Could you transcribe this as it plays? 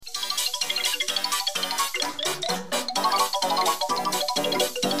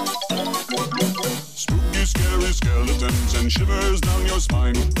send shivers down your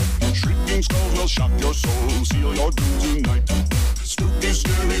spine. Shrieking skulls will shock your soul, seal your doom tonight. Spooky,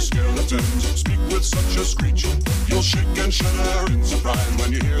 scary skeletons speak with such a screech. You'll shake and shudder in surprise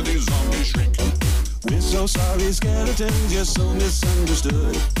when you hear these zombies shriek. We're so sorry, skeletons, you're so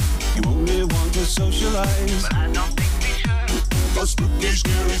misunderstood. You only want to socialize, but I don't think we should. The spooky,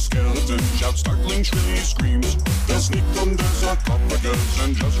 scary skeletons shout startling, shrilly screams. They'll sneak from their sarcophagus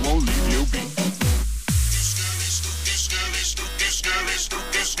and just won't leave you be. Spooky, scary, spooky, scary,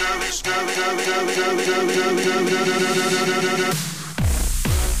 spooky, scary, scary, scary, scary, scary, scary, scary, scary.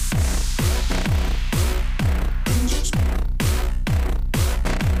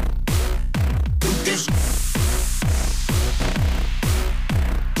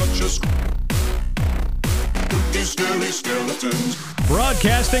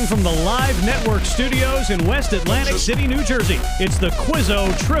 Broadcasting from the Live Network studios in West Atlantic City, New Jersey, it's the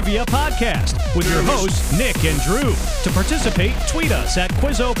Quizzo Trivia Podcast with your hosts, Nick and Drew. To participate, tweet us at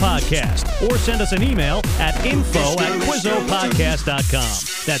Quizzo Podcast or send us an email at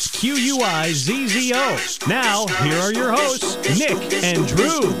info@QuizzoPodcast.com. That's QUIZZO. Now, here are your hosts, Nick and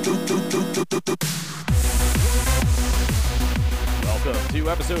Drew. Welcome to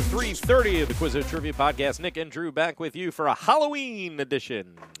episode 330 of the Quizzo Trivia Podcast. Nick and Drew back with you for a Halloween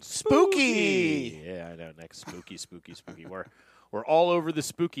edition. Spooky! Yeah, I know, Nick. Spooky. We're all over the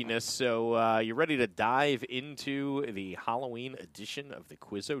spookiness, so you ready to dive into the Halloween edition of the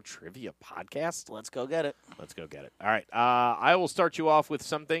Quizzo Trivia Podcast? Let's go get it. Let's go get it. All right. I will start you off with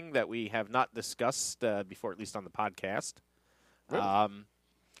something that we have not discussed before, at least on the podcast. Really?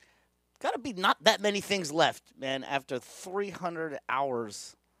 Got to be not that many things left, man, after 300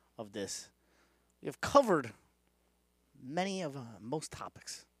 hours of this. We have covered many of most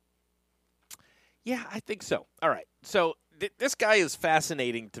topics. Yeah, I think so. All right. So this guy is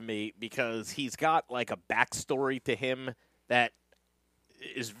fascinating to me because he's got like a backstory to him that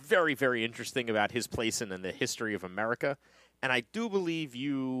is very, very interesting about his place in the history of America. And I do believe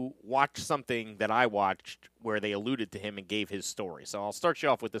you watched something that I watched where they alluded to him and gave his story. So I'll start you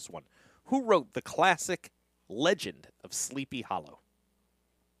off with this one. Who wrote the classic Legend of Sleepy Hollow?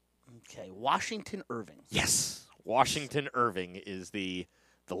 Okay, Washington Irving. Yes, Washington Irving is the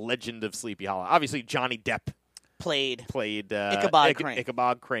Legend of Sleepy Hollow. Obviously, Johnny Depp played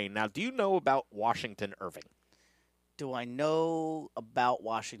Ichabod Crane. Now, do you know about Washington Irving? Do I know about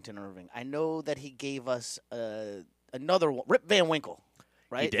Washington Irving? I know that he gave us another one, Rip Van Winkle,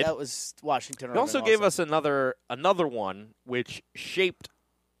 right? He did. That was Washington Irving. He also gave us another one which shaped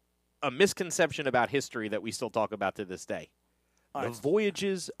a misconception about history that we still talk about to this day. The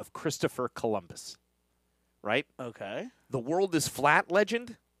Voyages of Christopher Columbus. Right? Okay. The world is flat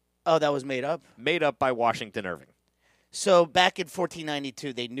legend? Oh, that was made up? Made up by Washington Irving. So back in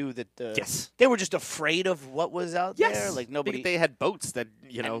 1492, they knew that they were just afraid of what was out there? Like nobody. They had boats that,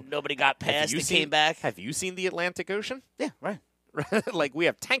 nobody got past and came back. Have you seen the Atlantic Ocean? Yeah, right. Like we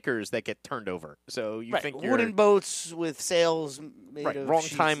have tankers that get turned over. So you think you're wooden boats with sails made of wrong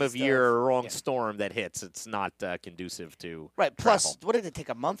sheets time and of stuff. year, wrong storm that hits. It's not conducive to Plus, travel. what did it take,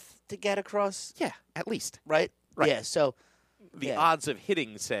 a month to get across? Yeah, at least. Right. Yeah. So the odds of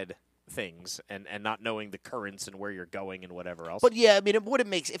hitting said things and not knowing the currents and where you're going and whatever else. But yeah, I mean, it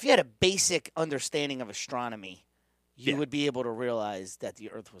makes if you had a basic understanding of astronomy, you would be able to realize that the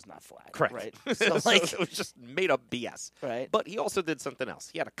Earth was not flat. Correct. Right. So So it was just made up BS. Right. But he also did something else.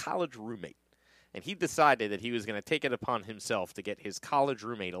 He had a college roommate, and he decided that he was going to take it upon himself to get his college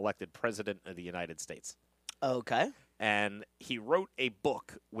roommate elected president of the United States. Okay. And he wrote a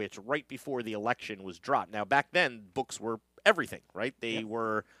book which right before the election was dropped. Now, back then, books were everything, right? They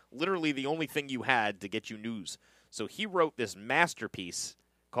were literally the only thing you had to get you news. So he wrote this masterpiece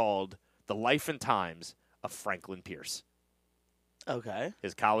called The Life and Times of Franklin Pierce. Okay.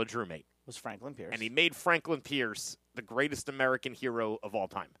 His college roommate. Was Franklin Pierce. And he made Franklin Pierce the greatest American hero of all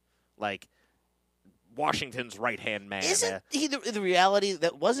time. Like, Washington's right-hand man. Isn't he the reality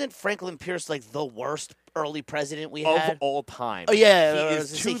that wasn't Franklin Pierce like the worst early president we of had? all time. Oh, yeah. He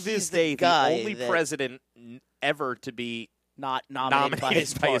is, to this day, the only president ever to be not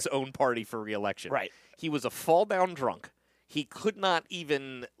nominated by his own party for re-election. Right. He was a fall-down drunk. He could not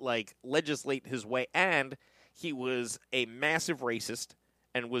even, legislate his way, and he was a massive racist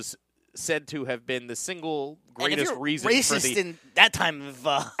and was said to have been the single greatest reason racist for the in that time of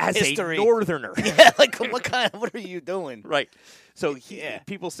as history. a northerner. Yeah, what are you doing? Right. So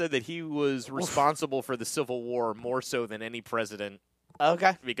people said that he was responsible for the Civil War more so than any president.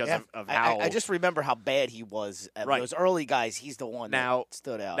 Okay. Because of how I just remember how bad he was. Those early guys, he's the one that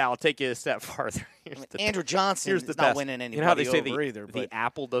stood out. Now I'll take you a step farther. Andrew Johnson is not winning anybody how they say over either. The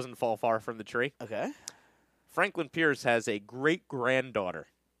apple doesn't fall far from the tree? Okay. Franklin Pierce has a great-granddaughter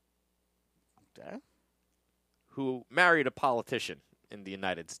Okay. who married a politician in the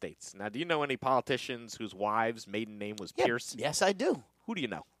United States. Now, do you know any politicians whose wives' maiden name was Yeah, Pierce? Yes, I do. Who do you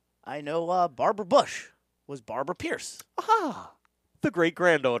know? I know Barbara Bush was Barbara Pierce. Aha! The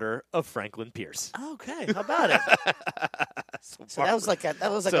great-granddaughter of Franklin Pierce. Okay, how about it? So that was like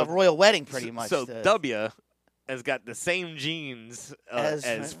a So- royal wedding, pretty much. So W has got the same genes As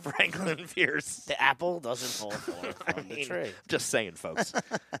as Franklin Pierce. the apple doesn't fall far from the mean, tree. Just saying, folks.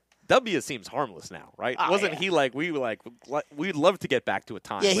 W seems harmless now, right? Oh, Wasn't yeah. he like we'd love to get back to a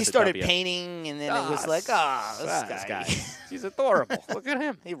time? Yeah, with he a started W. painting, and then it was like, this guy. He's adorable. Look at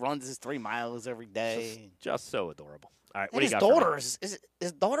him. He runs his 3 miles every day. Just so adorable. All right, And what do his you got for me? daughter is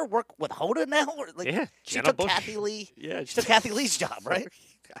his daughter work with Hoda now? Or, like, Yeah, she Jenna took Bush. Kathy Lee. Yeah, She took Kathy Lee's job, right?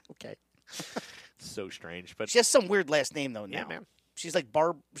 Okay. So strange, but She has some weird last name though. Now, yeah, man. she's like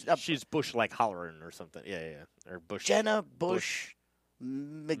Barb. She's Bush like Holleran or something. Yeah, or Bush. Jenna Bush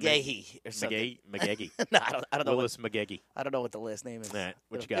McGahee or something. McGaggy. No, I don't know. Willis McGaggy. I don't know what the last name is. All right,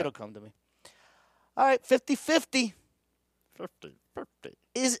 what you It'll- got? It'll come to me. All right, 50-50. 50.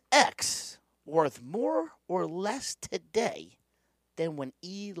 Is X worth more or less today than when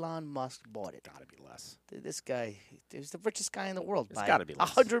Elon Musk bought it? Gotta be less. This guy, he's the richest guy in the world. It's by gotta be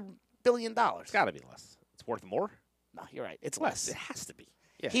less. $100 billion. It's gotta be less. It's worth more. No, you're right. It's Less. less. It has to be.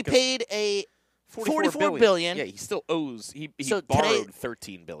 Yeah, He 'cause paid a 44 billion. Yeah, he still owes. He So borrowed today-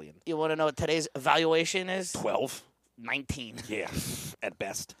 13 billion. You want to know what today's evaluation is? 12. 19. Yeah, at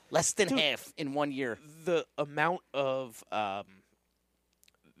best. Less than Dude. half in 1 year. The amount of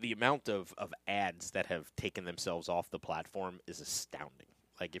ads that have taken themselves off the platform is astounding.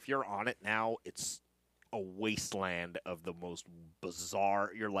 Like if you're on it now, it's a wasteland of the most bizarre.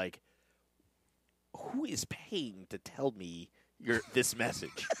 You're like, who is paying to tell me this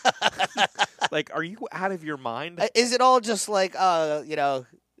message? Like, are you out of your mind? Is it all just like,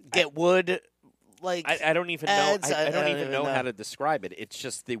 get wood? Like I don't even know. ads? I don't even know know. how to describe it. It's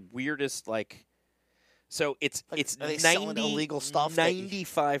just the weirdest. Like, so it's Like, it's are they selling 90, illegal stuff that you-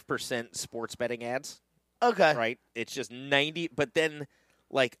 95% sports betting ads, Okay. right? It's just 90, but then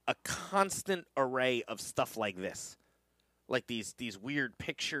like a constant array of stuff like this, like these weird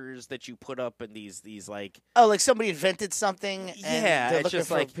pictures that you put up and these like Oh, like somebody invented something. And yeah, they're it's looking just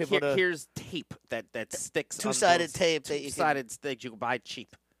for like people to here's tape that sticks on two-sided those- tape that you can- two-sided that you can buy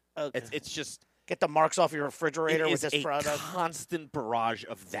cheap. okay. It's just. get the marks off your refrigerator It with is this a product. constant barrage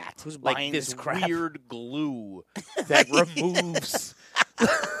of that. Who's like buying this this crap? weird glue that removes.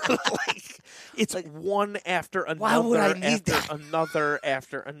 Like it's Like, one after another, why would I need after that? another,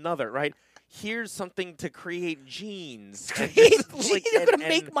 after another. Right? Here's something to create jeans. Create Like, jeans? You're gonna and-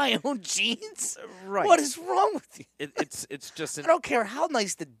 make my own jeans? right. What is wrong with you? It's just I don't care how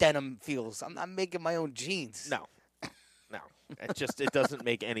nice the denim feels. I'm not making my own jeans. no. It doesn't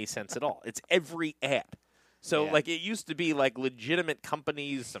make any sense at all. It's every ad. So Yeah. like it used to be like legitimate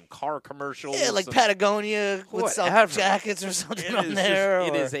companies, some car commercials. Yeah, like some, Patagonia with some Whatever. jackets or something It on is there.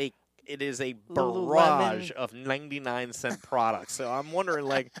 just, or- it is a Lululemon. barrage of 99-cent products. So I'm wondering,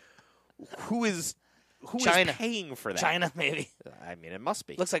 like, who is China. paying for that? China, maybe. I mean, it must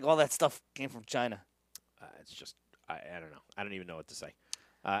be. Looks like all that stuff came from China. It's just I don't know. I don't even know what to say.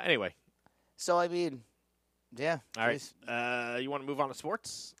 Anyway, So, I mean, yeah. all right. please. You want to move on to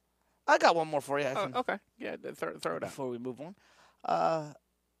sports? I got one more for you. I can- Okay. Yeah, throw it out. before we move on.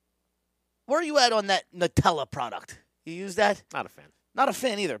 Where are you at on that Nutella product? You use that? Not a fan. Not a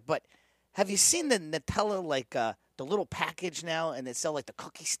fan either, but have you seen the Nutella, like the little package now, and they sell like the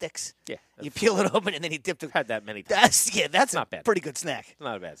cookie sticks? Yeah, You peel it open, and then you dip the... I've had that many times. That's Not a bad. pretty good snack.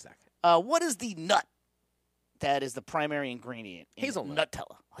 Not a bad snack. What is the nut that is the primary ingredient in Hazelnut.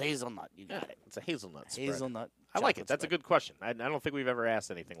 Nutella? Hazelnut. You got it. It's a hazelnut spread. Hazelnut. I like chocolate it. That's a spread. good question. I don't think we've ever asked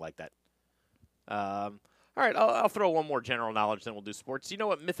anything like that. All right, I'll throw one more general knowledge, then we'll do sports. You know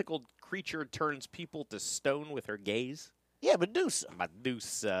what mythical creature turns people to stone with her gaze? Yeah, Medusa.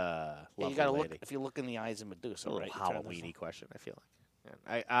 Medusa. Yeah, you Lovely gotta lady. look if you look in the eyes of Medusa, A little right? you turn this Halloween-y question, I feel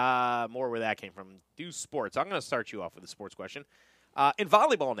like. Yeah. More where that came from. Do sports. I'm going to start you off with a sports question. In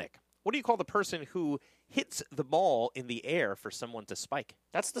volleyball, Nick, what do you call the person who hits the ball in the air for someone to spike?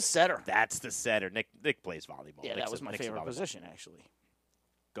 That's the setter. That's the setter. Nick plays volleyball. Yeah, Nick's that was my Nick's a favorite volleyball. position, actually.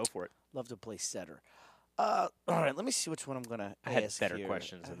 Go for it. Love to play setter. All right, let me see which one I'm gonna I had ask better here.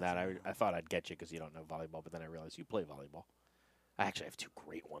 questions than that. I thought I'd get you because you don't know volleyball, but then I realized you play volleyball. I actually have two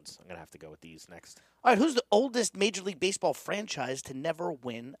great ones. I'm going to have to go with these next. All right, who's the oldest Major League Baseball franchise to never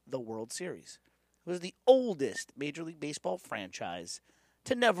win the World Series? Who's the oldest Major League Baseball franchise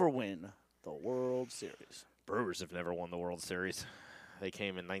to never win the World Series? Brewers have never won the World Series. They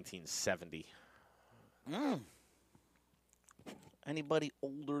came in 1970. Anybody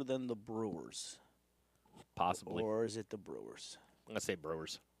older than the Brewers? Possibly. Or is it the Brewers? I'm going to say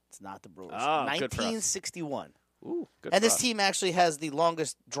Brewers. It's not the Brewers. Oh, good for us. 1961. Ooh, good And for this us. team actually has the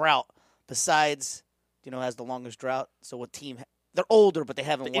longest drought besides, has the longest drought. So what team? They're older, but they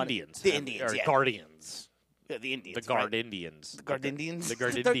haven't The won. Indians. The Indians, Or yeah. Guardians. Yeah, the Indians. The Guard right. Indians. The Guard Indians? The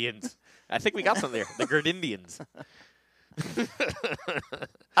Guard Indians. I think we got some there. The Guard Indians.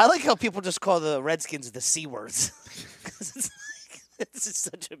 I like how people just call the Redskins the C words. 'Cause it's just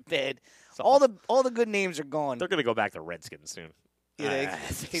such a bad. All the good names are gone. They're going to go back to Redskins soon. You think, I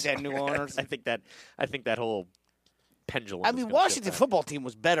think so. that new owners? I think that whole pendulum. I is mean, gonna Washington shift back. football team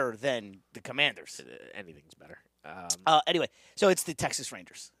was better than the Commanders. Anything's better. Anyway, so it's the Texas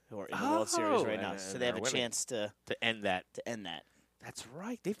Rangers who are in the World Series right now, and so they have a they're winning. chance to To end that. That's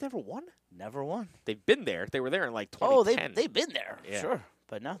right. They've never won. Never won. They've been there. They were there in like Oh, 2010. they've been there, Yeah. sure,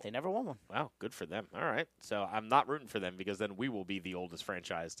 but no, they never won one. Wow, good for them. All right. So I'm not rooting for them because then we will be the oldest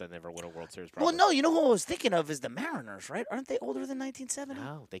franchise to never win a World Series. Probably. Well, no, you know who I was thinking of is the Mariners, right? Aren't they older than 1970?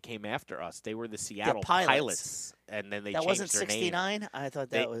 No, they came after us. They were the Seattle Pilots. and then they That changed wasn't their name. 69. I thought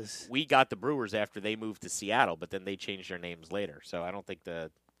that was. We got the Brewers after they moved to Seattle, but then they changed their names later. So I don't think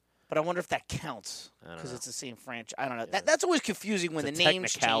But I wonder if that counts I don't because know. it's the same franchise. I don't know. That's always confusing when It's the a name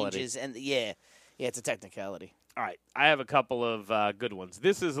technicality. changes and yeah, it's a technicality. All right, I have a couple of good ones.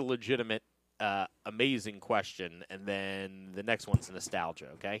 This is a legitimate, amazing question, and then the next one's nostalgia,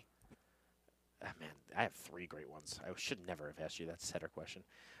 okay? Man, I have three great ones. I should never have asked you that setter question.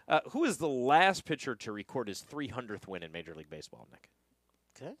 Who is the last pitcher to record his 300th win in Major League Baseball, Nick?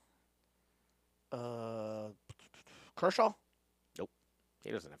 Okay. Kershaw? He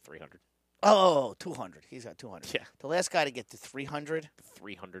doesn't have 300. Oh, 200. He's got 200. Yeah. The last guy to get to 300.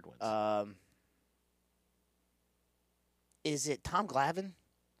 300 wins. Is it Tom Glavine?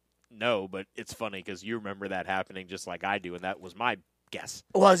 No, but it's funny because you remember that happening just like I do, and that was my guess.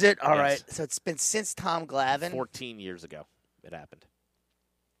 Was it? All right. Yes. So it's been since Tom Glavine. 14 years ago it happened.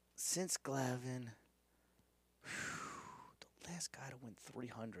 Since Glavine. The last guy to win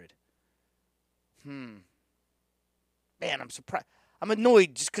 300. Man, I'm surprised. I'm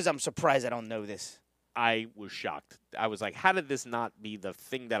annoyed just because I'm surprised I don't know this. I was shocked. I was like, how did this not be the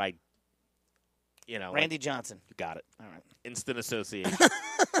thing that I, Randy Johnson. You got it. All right. Instant association.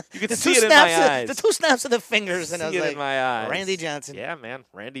 You could The see two it in my snaps, eyes. the two snaps of the fingers, and I See was it like, in my eyes. Randy Johnson. Yeah, man.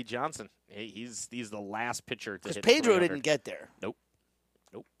 Randy Johnson. He's the last pitcher to Because hit Pedro 300. didn't get there. Nope.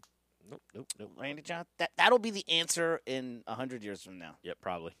 Randy Johnson. That'll be the answer in 100 years from now. Yep,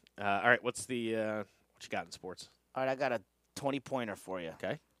 probably. All right, what's the what you got in sports? All right, I got a 20-pointer for you.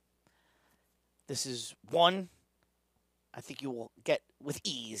 Okay. This is one I think you will get with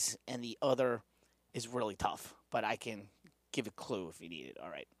ease, and the other is really tough, but I can give a clue if you need it. All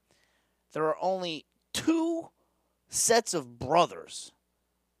right. There are only 2 sets of brothers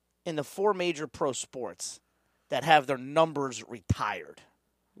in the 4 major pro sports that have their numbers retired.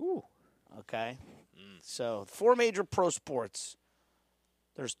 Ooh. Okay? So, 4 major pro sports,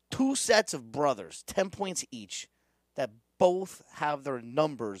 there's 2 sets of brothers, 10 points each, that both have their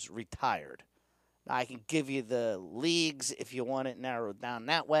numbers retired. Now, I can give you the leagues if you want it narrowed down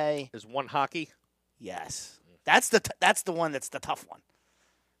that way. Is one hockey? Yes. That's the one that's the tough one.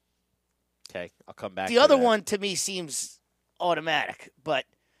 Okay, I'll come back The to other that. one, to me, seems automatic, but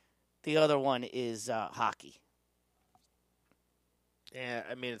the other one is hockey. Yeah,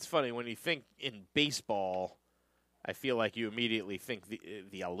 I mean, it's funny. When you think in baseball, I feel like you immediately think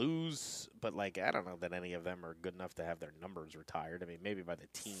the Alous, but, like, I don't know that any of them are good enough to have their numbers retired. I mean, maybe by the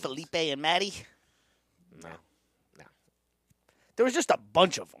team. Felipe and Matty. No. There was just a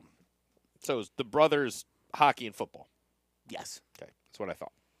bunch of them. So it's the brothers, hockey and football. Yes. Okay, that's what I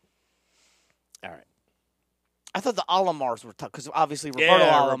thought. All right. I thought the Alomars were tough because obviously Yeah,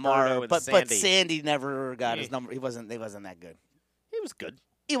 Roberto Roberto Alomar, and but Sandy. Sandy never got his number. He wasn't that good. He was good.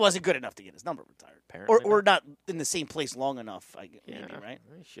 He wasn't good enough to get his number retired, Apparently or not in the same place long enough. Maybe right.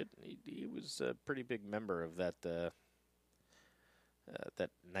 He should. He was a pretty big member of that that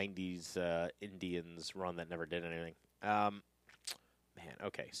 '90s Indians run that never did anything. Man,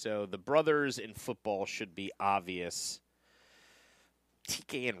 okay. So the brothers in football should be obvious.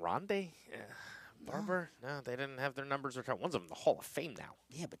 TK and Rondé? Barber? No, they didn't have their numbers retired. One's of them in the Hall of Fame now.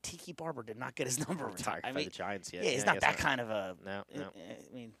 Yeah, but Tiki Barber did not get his number retired. By the Giants yet. Yeah, he's I not guess that kind of a. No.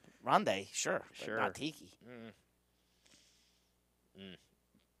 I mean, Rondé, sure, but Sure. not Tiki.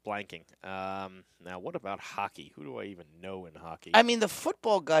 Blanking. Now, what about hockey? Who do I even know in hockey? I mean, the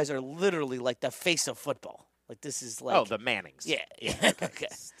football guys are literally like the face of football. Like this is like the Mannings. yeah. Okay. Okay.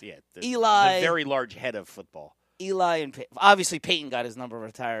 Yeah. Eli- the very large head of football. Eli and obviously Peyton got his number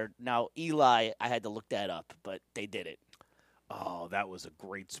retired. Now Eli, I had to look that up, but they did it. Oh, that was a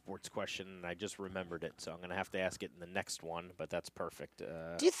great sports question, and I just remembered it, so I'm going to have to ask it in the next one, but that's perfect.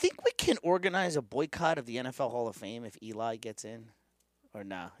 Do you think we can organize a boycott of the NFL Hall of Fame if Eli gets in? Or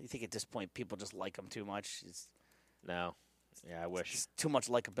no? You think at this point people just like him too much? No. Yeah, I wish. It's too much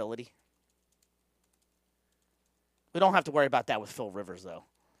likability. We don't have to worry about that with Phil Rivers, though.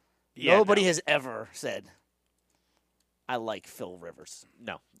 Yeah, Nobody no. has ever said, I like Phil Rivers.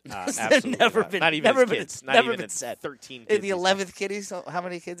 No. Absolutely never not. been, Not even never his been, kids. Not never even been at said. 13 In kids. the he's 11th kid, how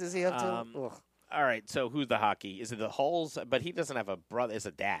many kids is he up to? Ugh. All right, so who's the hockey? Is it the Hulls? But he doesn't have a brother. It's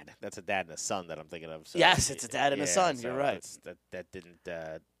a dad. That's a dad and a son that I'm thinking of. So Yes, it's a dad and a son. so You're right. That didn't.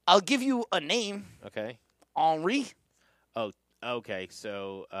 I'll give you a name. Okay. Henri. Oh, okay.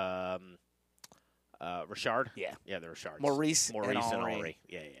 So, Richard? Yeah. Yeah, the Richards. Maurice and and Henri. Henri.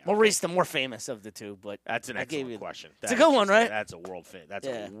 Yeah. Maurice, the more famous of the two, but That's an I gave excellent you- question. It's a good one, right? That's a That's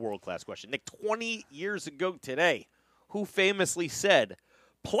Yeah. a world class question. Nick, 20 years ago today, who famously said,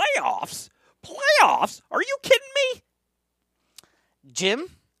 "Playoffs? Playoffs? Are you kidding me?" Jim.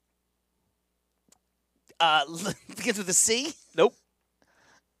 Begins with a C. Nope.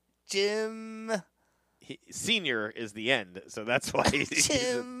 Jim. Senior is the end, so that's why.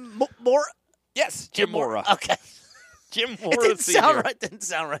 Jim Mora. Yes, Jim Mora. Okay. Jim It Mora didn't Senior. sound right. Didn't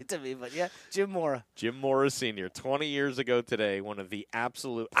sound right to me, but yeah, Jim Mora. Jim Mora Senior. 20 years ago today, one of the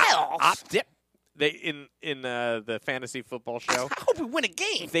absolute Playoffs. dip. They in the fantasy football show. I hope we win a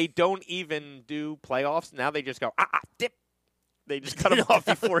game. They don't even do playoffs. Now they just go dip. They just cut him off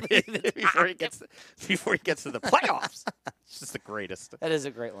before he gets to the playoffs. It's just the greatest. That is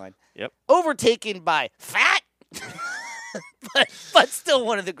a great line. Yep. Overtaken by fat, but still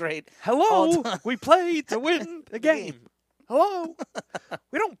one of the great. Hello, all-time- we play to win the game. Hello,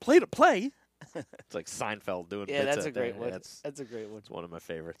 we don't play to play. It's like Seinfeld doing Yeah, bits that's a out there. great one. That's That's a great one. one of my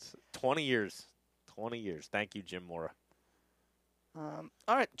favorites. 20 years. 20 years. Thank you, Jim Mora. All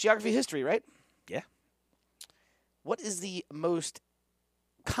right, geography, history, right? Yeah. What is the most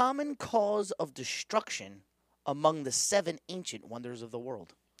common cause of destruction among the 7 ancient wonders of the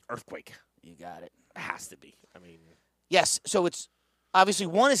world? Earthquake. You got it. It has to be. I mean, Yes, so it's obviously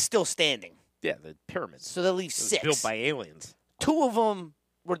one is still standing, yeah, the pyramids. so that leaves It was 6. built by aliens. 2 of them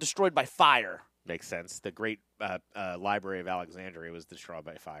were destroyed by fire, Makes sense. The great Library of Alexandria was destroyed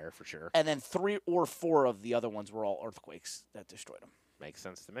by fire, for sure. and then 3 or 4 of the other ones were all earthquakes that destroyed them. Makes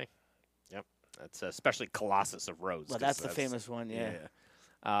sense to me. Yep. That's especially Colossus of Rhodes. Well, 'cause that's the famous one, yeah.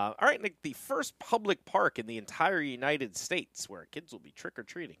 All right, Nick, the first public park in the entire United States where kids will be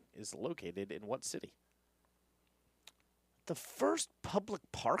trick-or-treating is located in what city? The first public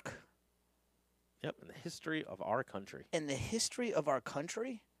park Yep, in the history of our country. in the history of our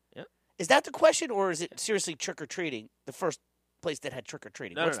country? Yep. Is that the question, or is it seriously trick-or-treating, the first place that had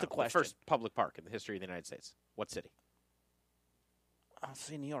trick-or-treating? No, What's no, the no. question? First public park in the history of the United States. What city? I'll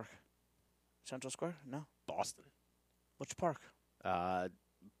say New York. Central Square? No. Boston. Which park?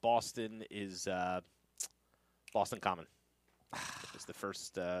 Boston is Boston Common. It's the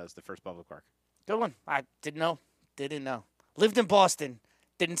first public park. Good one. I didn't know. Didn't know. Lived in Boston.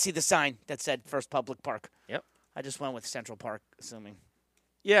 Didn't see the sign that said first public park. Yep. I just went with Central Park, assuming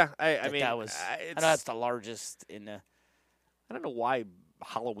Yeah, I mean, that was. I it's, know that's the largest in the. I don't know why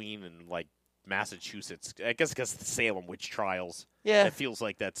Halloween in like Massachusetts. I guess because the Salem witch trials. Yeah. It feels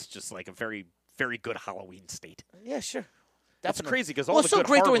like that's just like a very, very good Halloween state. Yeah, sure. That's Definitely. crazy because all Well, the it's so good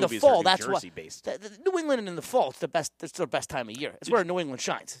great horror during the movies fall. are New That's why. Jersey based. The New England in the fall, it's the best. It's their best time of year. It's where New England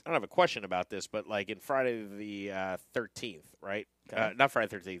shines. I don't have a question about this, but like in Friday the 13th, right? Okay. Not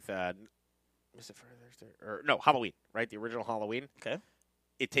Friday the 13th. Is it Friday the 13th? Or no, Halloween, right? The original Halloween. Okay.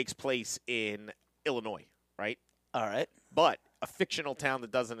 It takes place in Illinois, right? All right. But a fictional town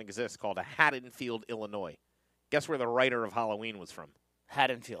that doesn't exist called Haddonfield, Illinois. Guess where the writer of Halloween was from?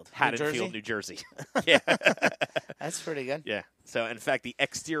 Haddonfield. Haddonfield, New Jersey. Yeah. That's pretty good. Yeah. So, in fact, the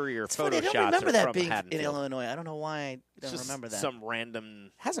exterior It's photo funny, I don't shots remember are that from being in Haddonfield. Illinois. I don't know why I It's don't just remember that. some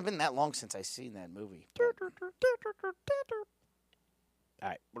random. Hasn't been that long since I seen that movie. All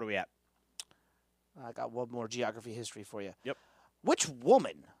right, what are we at? I got one more geography history for you. Yep. Which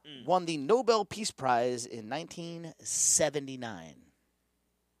woman won the Nobel Peace Prize in 1979?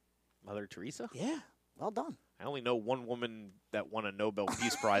 Mother Teresa? Yeah, well done. I only know one woman that won a Nobel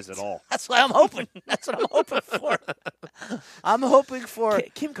Peace Prize at all. That's what I'm hoping. That's what I'm hoping for. I'm hoping for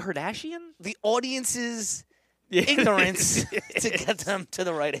Kim Kardashian? the audience's ignorance to get them to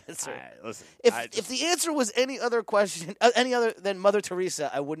the right answer. Listen, If the answer was any other question, any other than Mother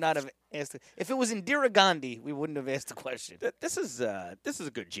Teresa, I would not have asked it. If it was Indira Gandhi, we wouldn't have asked the question. this is a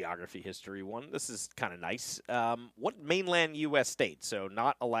good geography history one. This is kind of nice. What mainland U.S. state, so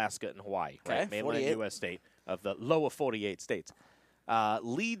not Alaska and Hawaii, right? Okay, Mainland 48. U.S. state of the lower 48 states,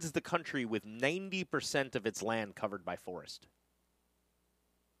 leads the country with 90% of its land covered by forest.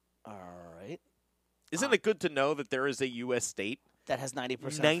 All right. Isn't it good to know that there is a U.S. state That has 90%.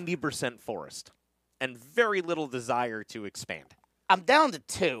 90% forest and very little desire to expand? I'm down to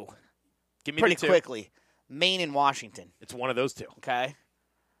two Give me pretty the two. quickly. Maine and Washington. It's one of those two. Okay.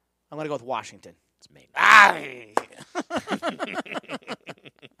 I'm going to go with Washington. It's Maine.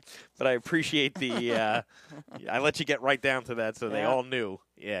 But I appreciate the. I let you get right down to that, so they Yeah. all knew.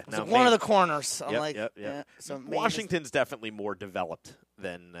 Yeah. It's Now like one of Maine- the corners. I'm Yep, like, yep. yeah. So Maine is- Washington's definitely more developed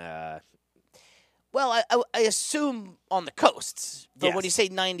than. Well, I assume on the coasts. But when Yes. you say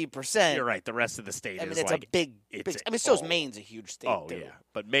 90%, You're right. The rest of the state I mean, is it's like a big. it's I mean, so's oh. Maine's a huge state. Oh too. yeah,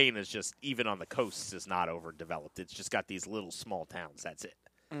 but Maine is just even on the coasts is not overdeveloped. It's just got these little small towns. That's it.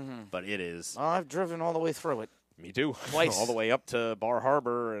 Mm-hmm. But it is. Oh, I've driven all the way through it. Me too. Twice. All the way up to Bar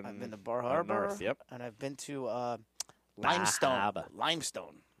Harbor and I've been to Bar up Harbor. north. Yep. And I've been to Limestone. Harbor.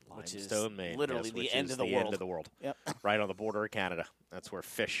 Limestone, which Limestone, is Maine. literally yes, the which end is of the the world. end of the world. Yep. Right on the border of Canada. That's where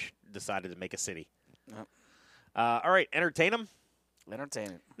fish decided to make a city. Yep. All right, entertain them.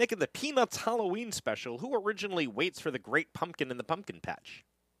 Entertaining. Nick, in the Peanuts Halloween special, who originally waits for the Great Pumpkin in the Pumpkin Patch?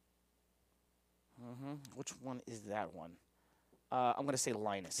 Mm-hmm. Which one is that one? I'm going to say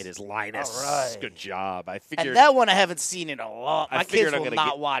Linus. It is Linus. All right. Good job. I figured. And that one I haven't seen in a lot. I My figured kids I'm will gonna not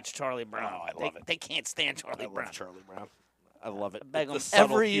get- watch Charlie Brown. Oh, I love it. They can't stand Charlie I Brown. love Charlie Brown. I love it. beg The 'em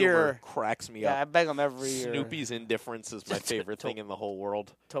subtle every humor year. cracks me Yeah, I up. beg them every year. Snoopy's indifference is my favorite thing in the whole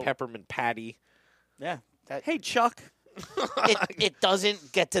world. To- Peppermint Patty. Yeah. That, Hey, Chuck. it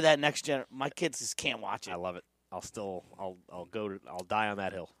doesn't get to that next gen. My kids just can't watch it. I love it. I'll die on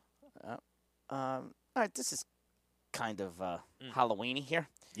that hill. All right, this is kind of Halloween-y here.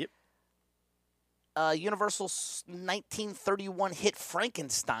 Yep. Universal's 1931 hit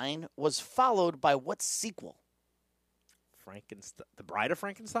Frankenstein was followed by what sequel? Frankenstein. The Bride of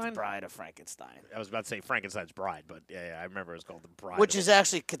Frankenstein? Bride of Frankenstein. I was about to say Frankenstein's Bride, but yeah, I remember it was called The Bride. Which of is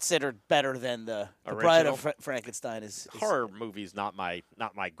actually considered better than the Bride of Frankenstein. Is horror movies not my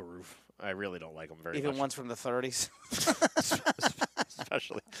groove. I really don't like them very even much. ones from the 30s.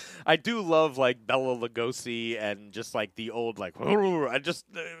 Especially, I do love like Bela Lugosi and just like the old like. I just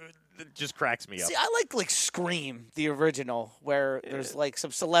it just cracks me up. See, I like Scream, the original, where there's like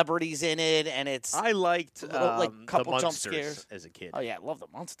some celebrities in it, and it's I liked little, like, couple the jump Munsters scares. as a kid. oh yeah, I love the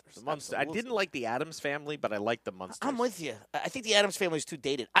monsters. The Munsters. I Absolutely. didn't like the Addams Family, but I liked the Munsters. I'm with you. I think the Addams Family is too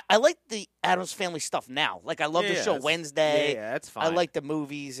dated. I like the Addams Family stuff now. Like I love the Yeah, show that's- Wednesday. Yeah, that's fine. I like the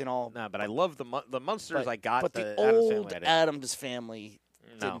movies and all. No, but I love the Munsters. But, I got but the the Addams old Family. I didn't. Adams Family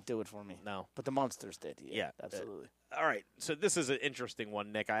No. didn't do it for me. No. But the monsters did. Yeah, Yeah, absolutely. All right, so this is an interesting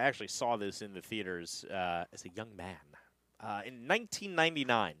one, Nick. I actually saw this in the theaters as a young man. In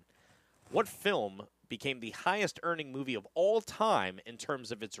 1999, what film became the highest-earning movie of all time in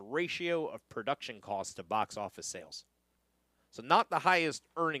terms of its ratio of production costs to box office sales? So not the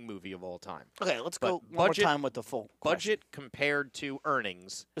highest-earning movie of all time. Okay, let's But go one more budget- time with the full question. Budget compared to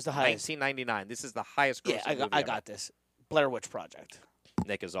earnings, Is the highest. 1999. This is the highest grossing Yeah, I movie got ever. this. Blair Witch Project.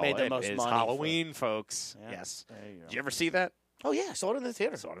 Nick is all Made the in. most It's money Halloween, folks. Yeah, Yes. there you go. Did you ever see that? Oh yeah, I saw it in the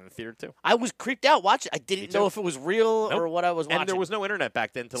theater. I saw it in the theater, too. I was creeped out watching. I Me didn't too. know if it was real Nope. or what I was watching. And there was no internet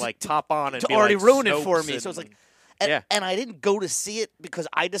back then to like pop on and to be already like ruin it for Snopes me. So it's and- like, and, yeah. and I didn't go to see it because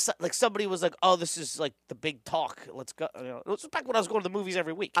I decided, like, somebody was like, "Oh, this is like the big talk. Let's go." You know, it was back when I was going to the movies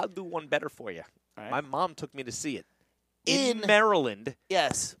every week. I'll do one better for you. All right. My mom took me to see it In- Maryland,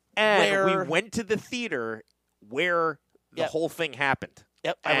 Yes, and where we went to the theater where the Yep. whole thing happened.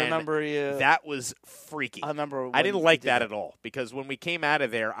 Yep, I and remember you. That was freaky. I remember. I didn't like that at all because when we came out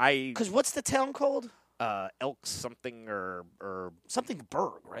of there, Because what's the town called? Elk something or Something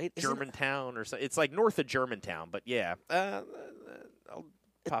Berg, right? Isn't it- Germantown or something. It's like north of Germantown, but yeah, I'll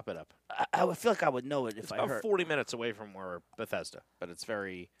pop it up. I would feel like I would know it if It's I about heard. 40 minutes away from where Bethesda, but it's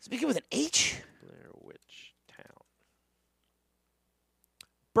very Speaking with an H, Blair Witch Town.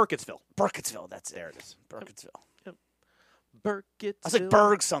 Burkittsville. Burkittsville. That's it. There it is. Burkittsville. Burkittsville. I was like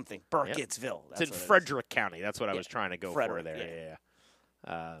Berg something. Burkittsville. It's That's in what it is. Frederick County. That's what I Yeah, was trying to go Frederick, for there. yeah.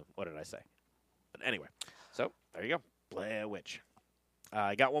 Yeah. What did I say? But anyway, so there you go. Blair Witch.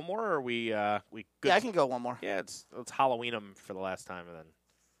 I got one more, or are we good? Yeah, I can go one more. Yeah, let's Halloween them for the last time, and then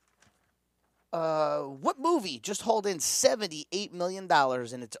What movie just hauled in $78 million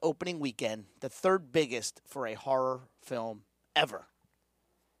in its opening weekend, the third biggest for a horror film ever?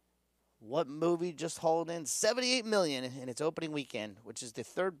 What movie just hauled in $78 million in its opening weekend, which is the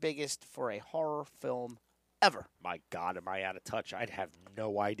third biggest for a horror film ever? My God, am I out of touch? I'd have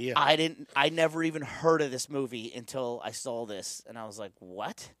no idea. I never even heard of this movie until I saw this, and I was like,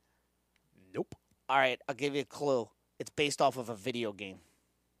 what? Nope. All right, I'll give you a clue. It's based off of a video game.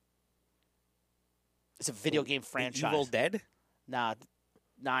 It's a video game franchise. Evil Dead? Nah,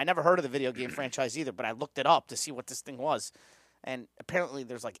 I never heard of the video game franchise either, but I looked it up to see what this thing was. And apparently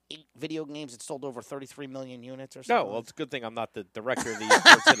there's like 8 video games. It sold over 33 million units or something. No, well, it's a good thing I'm not the director of the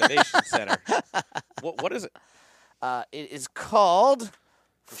Sports Innovation Center. What is it? It is called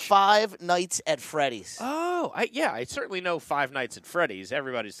Five Nights at Freddy's. Oh, I certainly know Five Nights at Freddy's.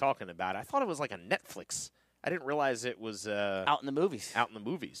 Everybody's talking about it. I thought it was like a Netflix. I didn't realize it was out in the movies. Out in the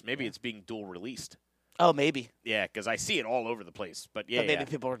movies. Maybe it's being dual released. Oh, maybe. Yeah, because I see it all over the place. But maybe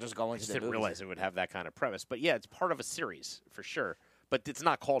people are just going to the didn't movies. realize it would have that kind of premise. But yeah, it's part of a series for sure. But it's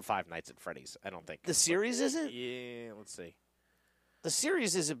not called Five Nights at Freddy's, I don't think. The series isn't? Yeah, let's see. The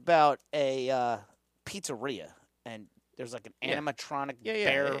series is about a pizzeria, and there's like an animatronic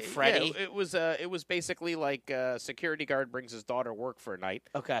bear Freddy. Yeah, it was basically like a security guard brings his daughter work for a night.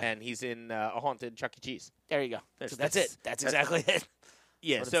 Okay. And he's in a haunted Chuck E. Cheese. There you go. So that's it. That's exactly it.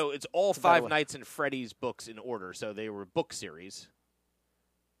 Yeah, so it's all Five Nights at Freddy's books in order. So they were book series.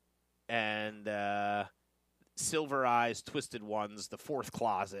 And Silver Eyes, Twisted Ones, The Fourth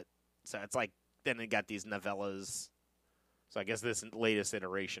Closet. So it's like, then it got these novellas. So I guess this latest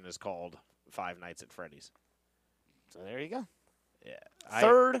iteration is called Five Nights at Freddy's. So there you go. Yeah.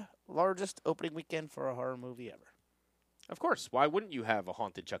 Third largest opening weekend for a horror movie ever. Of course. Why wouldn't you have a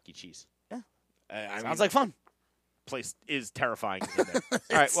haunted Chuck E. Cheese? Yeah. Sounds like fun. Place is terrifying. In there.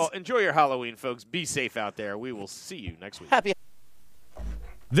 All right. Well, enjoy your Halloween, folks. Be safe out there. We will see you next week. Happy.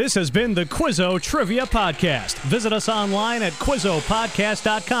 This has been the Quizzo Trivia Podcast. Visit us online at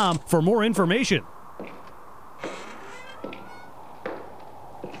QuizzoPodcast.com for more information.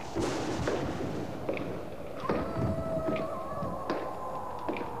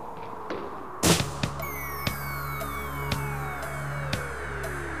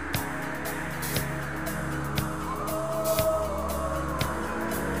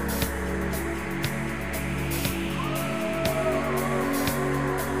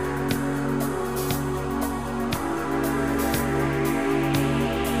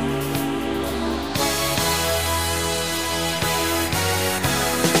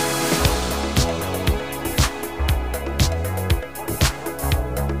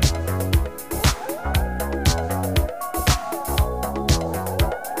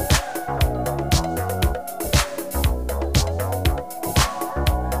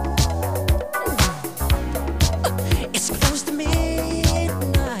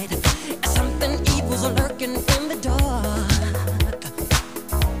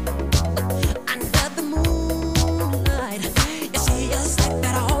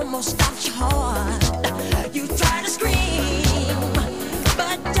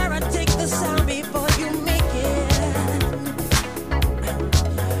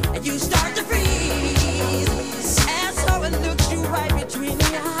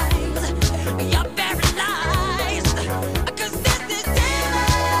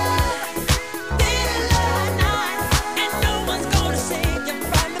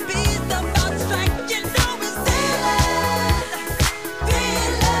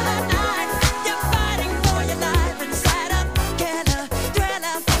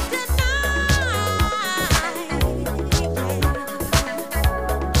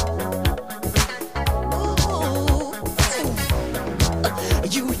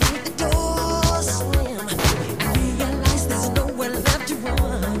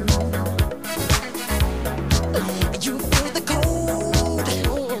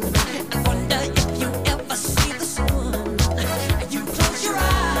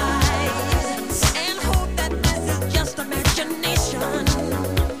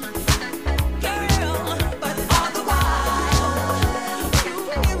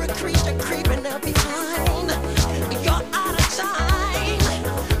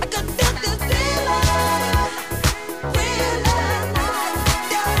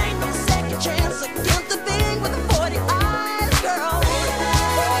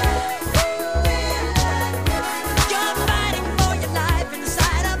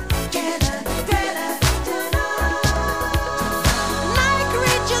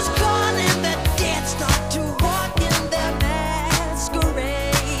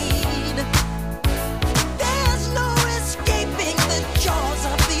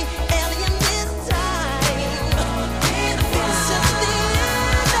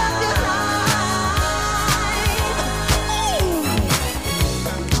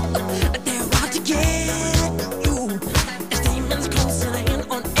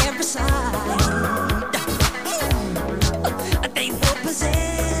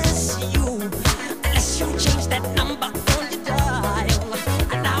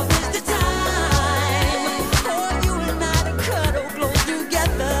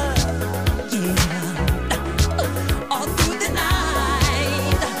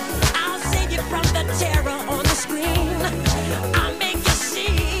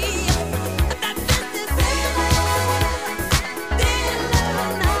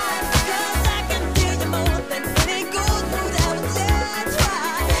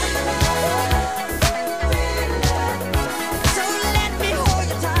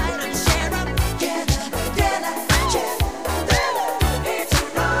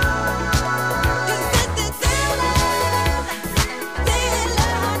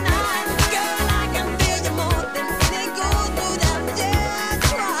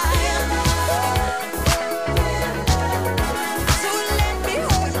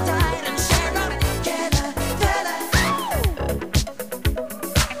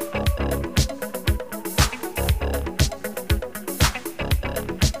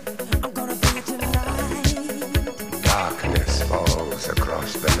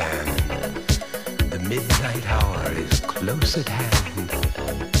 close at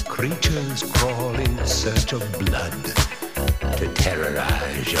hand. Creatures crawl in search of blood to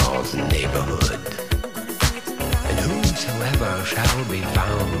terrorize your neighborhood. And whosoever shall be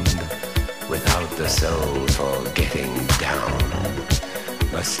found without the soul for getting down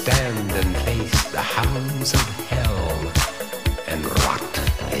must stand and face the hounds of hell and rot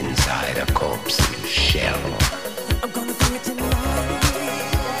inside a corpse's shell. I'm gonna do it tonight.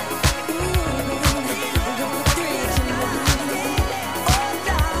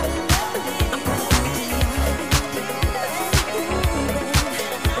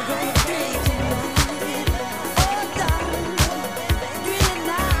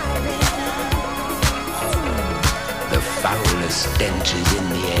 Stench is in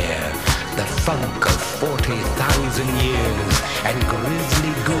the air, the funk of 40,000 years, and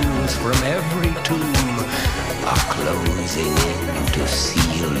grisly ghouls from every tomb are closing in to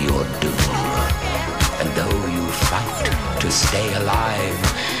seal your doom. And though you fight to stay alive,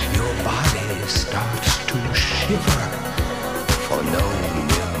 your body starts to shiver, for no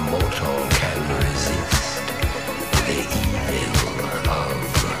immortal can resist the evil of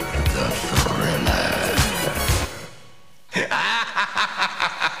the thriller. Ha ha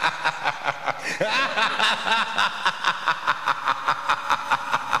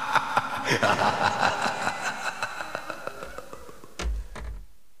ha ha!